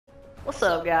What's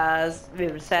up, guys?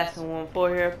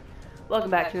 vividassassin114 here.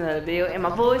 Welcome back to another video, and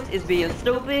my voice is being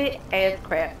stupid as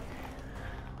crap.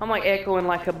 I'm like echoing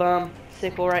like a bum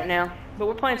sickle right now. But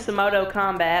we're playing some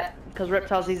Kombat because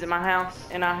reptileZ's at my house,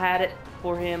 and I had it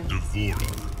for him.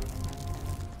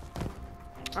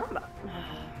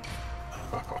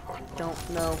 Don't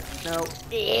no.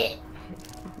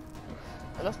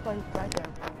 Let's play right there.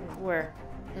 Where?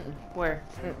 Where?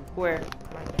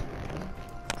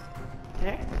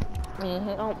 There?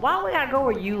 Oh, why we gotta go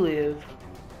where you live?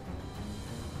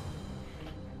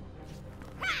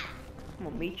 I'm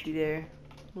gonna meet you there.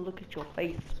 Look at your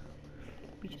face.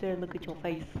 Meet you there and look at your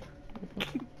face.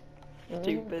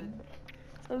 Stupid.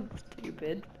 So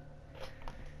stupid.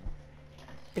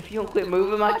 If you don't quit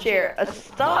moving my chair,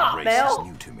 stop, Mel!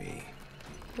 New to me.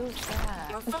 Who's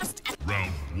that?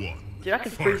 Round one. Dude, I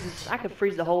could freeze this. I could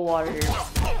freeze the whole water here.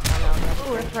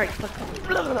 Oh, that's right.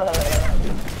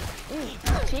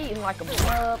 Cheating like a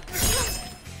bub.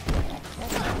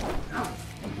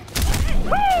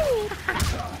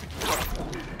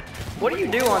 What do you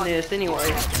do on this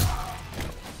anyway?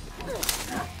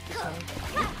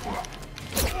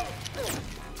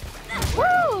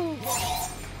 Woo!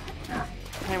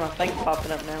 Hey, my thing's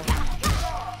popping up now.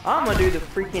 I'm gonna do the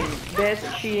freaking best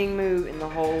cheating move in the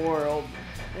whole world.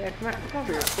 Yeah, come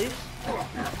over here, please.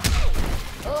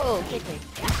 Oh, kick me.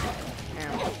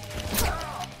 Ow.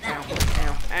 Ow.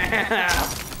 Ow. Ow.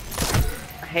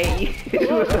 I hate you.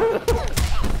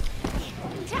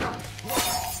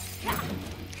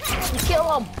 Kill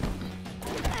him.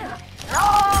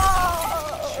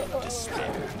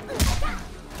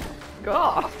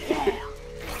 God.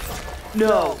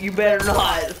 No, you better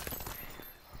not.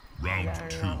 Round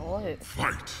two. What?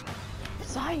 Fight.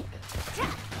 Psych.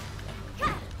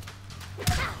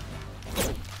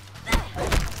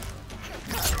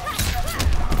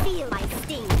 Feel my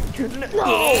sting.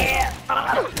 Yeah.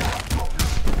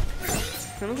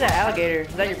 Who's that alligator?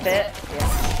 Is that your pet? Yeah,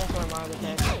 that's one of my other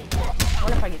pets. I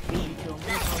wonder if I can feed you to him.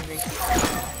 He's hungry.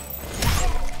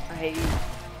 I hate you.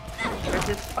 Where's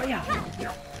this? Oh yeah.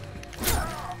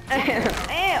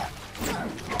 Ow.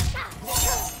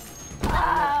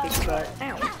 Big butt.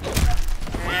 Ow.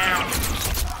 Ow.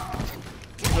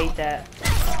 I hate that.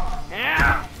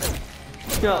 Ow.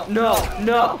 No.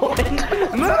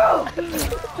 Move!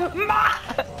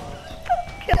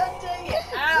 God dang it.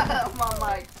 Ow, my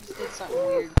mic just did something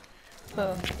weird.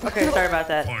 Okay, sorry about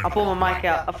that. I pulled my mic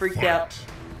out. I freaked out.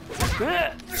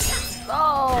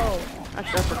 Oh! I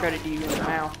should uppercutted you in the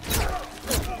mouth.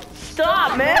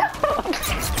 Stop, man!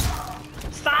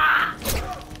 Stop!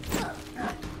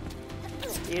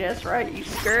 Yeah, that's right. You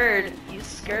scared. You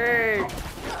scared,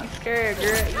 girl.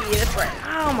 Yeah, that's right.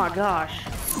 Oh my gosh.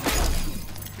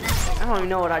 I don't even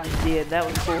know what I just did. That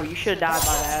was cool. You should have died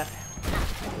by that.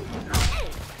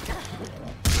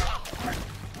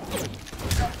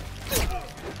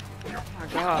 Oh my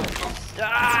god.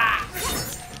 Stop!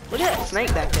 Look at that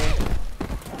snake back there.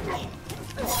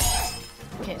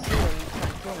 Can't see him.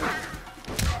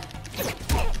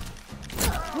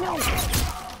 No.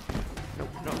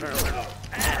 No.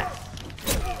 Ah.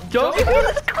 Don't give me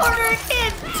this corner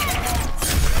again!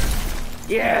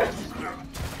 Yes!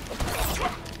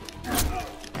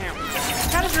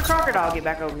 How does your crocodile get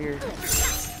back over here?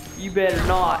 You better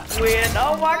not win.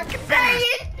 Oh my god, dang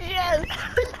it! Yes!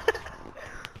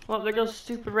 Well, there goes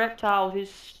stupid reptile with his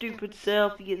stupid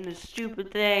self getting this stupid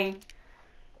thing.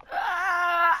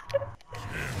 Ah!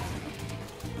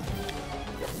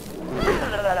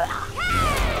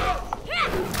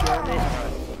 Damn it.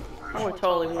 I would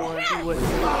totally won if you wouldn't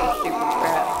do that stupid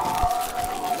crap.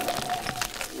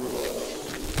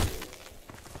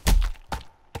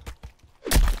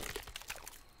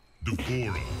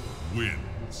 Devora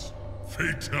wins.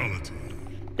 Fatality.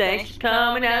 Thanks for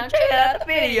coming out and check out the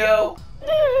video.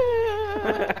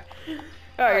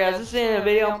 Alright guys, this is the end of the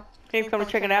video. If you come to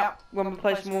check it out, we're going to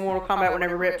play some more Mortal Kombat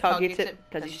whenever Reptile gets it,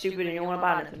 because he's stupid and he don't want to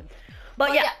buy nothing.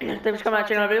 But yeah, thanks for coming out and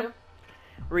checking out the video.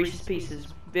 Reese's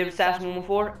Pieces.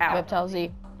 vividassassin114 out.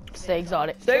 reptileZ. Stay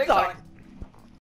exotic. Stay exotic.